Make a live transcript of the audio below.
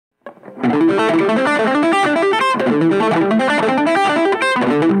Hello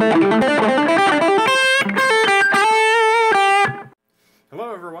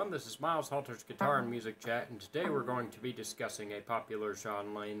everyone, this is Miles Halter's Guitar and Music Chat, and today we're going to be discussing a popular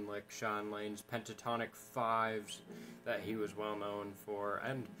Shawn Lane lick, Shawn Lane's Pentatonic 5's, that he was well known for,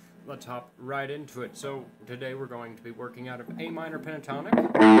 and let's hop right into it. So today we're going to be working out of A minor pentatonic.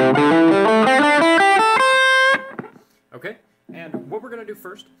 Okay, and what we're going to do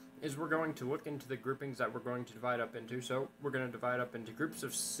first is we're going to look into the groupings that we're going to divide up into. So we're going to divide up into groups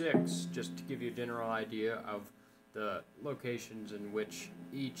of 6, just to give you a general idea of the locations in which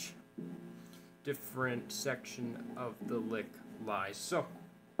each different section of the lick lies. So,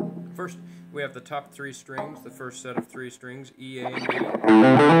 first we have the top 3 strings, the first set of 3 strings, E, A, and B.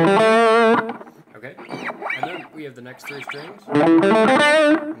 Okay, and then we have the next 3 strings, and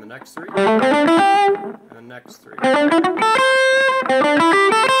the next 3, and the next 3.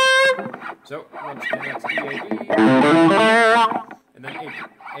 So, once again, that's E, A, D, and then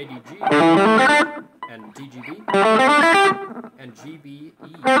A, D, G, and D, G, B, and G, B, E.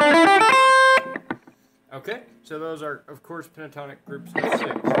 Okay, so those are, of course, pentatonic groups of 6.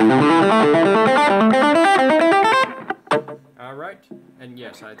 Alright, and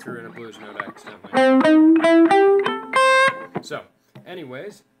yes, I threw in a blues note accidentally. So,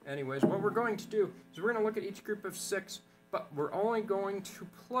 anyways, what we're going to do is we're going to look at each group of 6, but we're only going to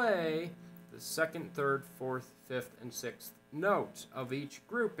play the 2nd, 3rd, 4th, 5th, and 6th notes of each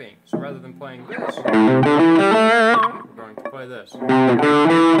grouping. So rather than playing this, we're going to play this.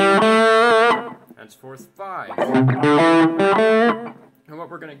 Henceforth 5. And what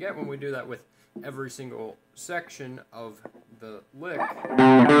we're going to get when we do that with every single section of the lick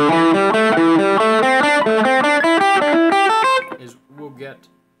is we'll get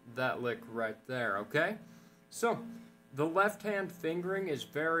that lick right there, okay? So, the left-hand fingering is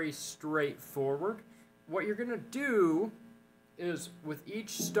very straightforward. What you're going to do is, with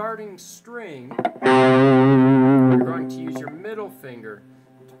each starting string, you're going to use your middle finger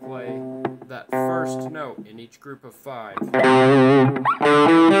to play that first note in each group of 5.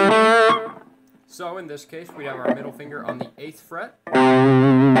 So, in this case, we have our middle finger on the 8th fret,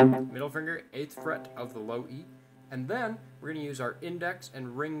 middle finger, 8th fret of the low E, and then we're going to use our index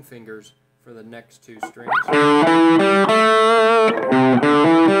and ring fingers for the next 2 strings. So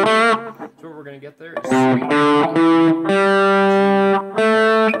what we're going to get there is C,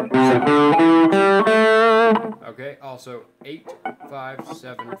 okay, also 8, 5,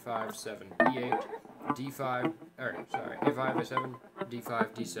 7, 5, 7, E8, D5, A5, A7, D5,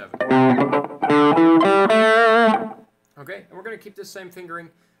 D7. Okay, and we're going to keep this same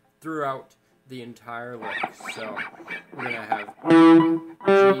fingering throughout the entire lick. So we're going to have G, A,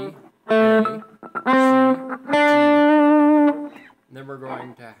 C, D, and then we're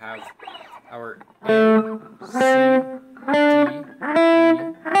going to have our A, C, D, E,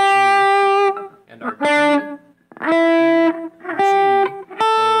 G, and our G, E, G,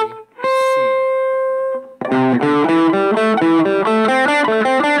 A, C.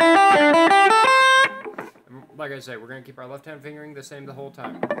 Like I say, we're going to keep our left hand fingering the same the whole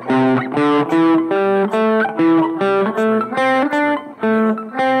time.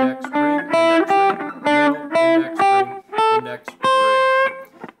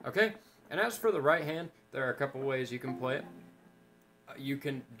 Okay, and as for the right hand, there are a couple ways you can play it. You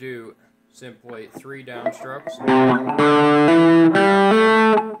can do simply 3 downstrokes.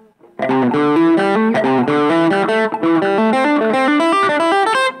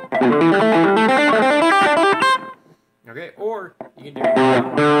 Okay, or you can do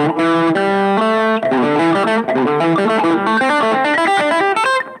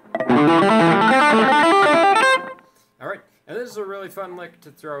Alright, and this is a really fun lick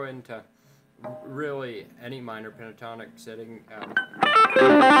to throw into really any minor pentatonic setting,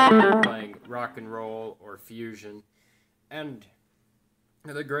 playing rock and roll or fusion. And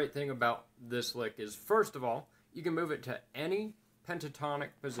the great thing about this lick is, first of all, you can move it to any pentatonic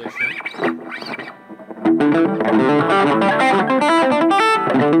position.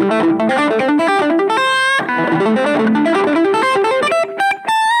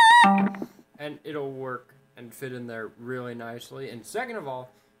 And it'll work and fit in there really nicely. And second of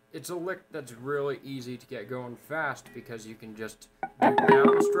all, it's a lick that's really easy to get going fast because you can just do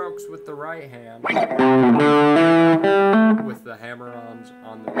downstrokes with the right hand with the hammer-ons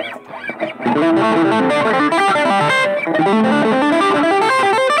on the left hand.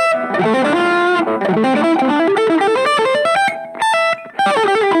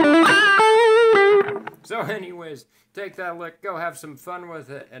 So anyways, take that lick, go have some fun with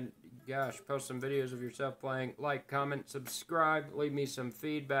it, and gosh, post some videos of yourself playing. Like, comment, subscribe, leave me some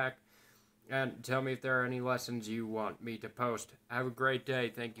feedback. And tell me if there are any lessons you want me to post. Have a great day.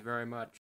 Thank you very much.